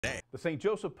The St.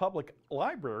 Joseph Public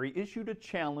Library issued a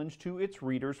challenge to its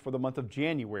readers for the month of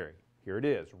January. Here it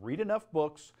is. Read enough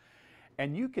books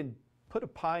and you can put a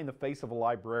pie in the face of a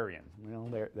librarian.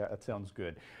 Well, that sounds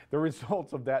good. The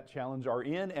results of that challenge are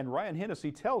in, and Ryan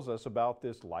Hennessy tells us about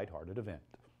this lighthearted event.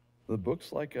 The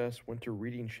Books Like Us Winter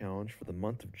Reading Challenge for the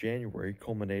month of January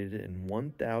culminated in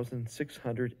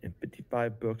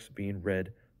 1,655 books being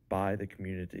read by the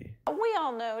community. We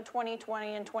all know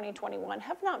 2020 and 2021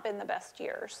 have not been the best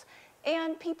years,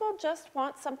 and people just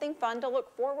want something fun to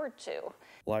look forward to.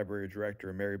 Library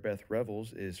Director Mary Beth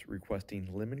Revels is requesting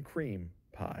lemon cream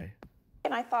pie.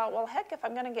 And I thought, well, heck, if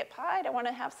I'm going to get pied, I want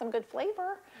to have some good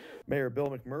flavor. Mayor Bill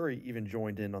McMurray even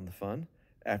joined in on the fun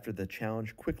after the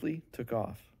challenge quickly took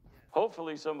off.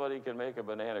 Hopefully somebody can make a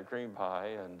banana cream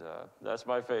pie, and that's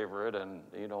my favorite, and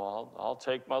you know, I'll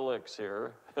take my licks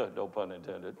here, no pun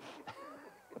intended.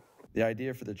 The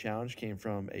idea for the challenge came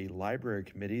from a library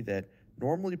committee that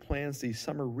normally plans the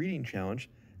summer reading challenge,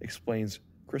 explains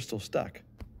Crystal Stuck.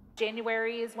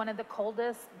 January is one of the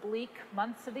coldest, bleak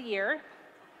months of the year.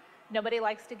 Nobody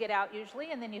likes to get out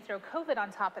usually, and then you throw COVID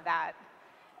on top of that.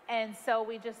 And so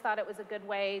we just thought it was a good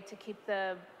way to keep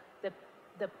the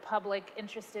public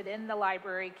interested in the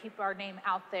library, keep our name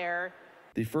out there.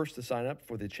 The first to sign up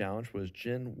for the challenge was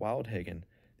Jen Wildhagen,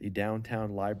 the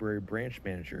downtown library branch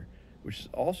manager, which is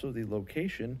also the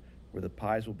location where the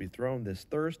pies will be thrown this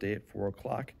Thursday at 4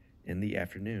 o'clock in the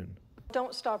afternoon.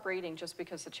 Don't stop reading just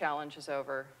because the challenge is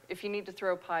over. If you need to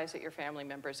throw pies at your family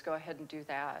members, go ahead and do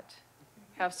that.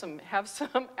 Have some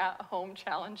at-home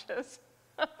challenges.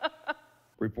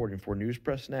 Reporting for News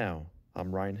Press Now,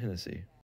 I'm Ryan Hennessy.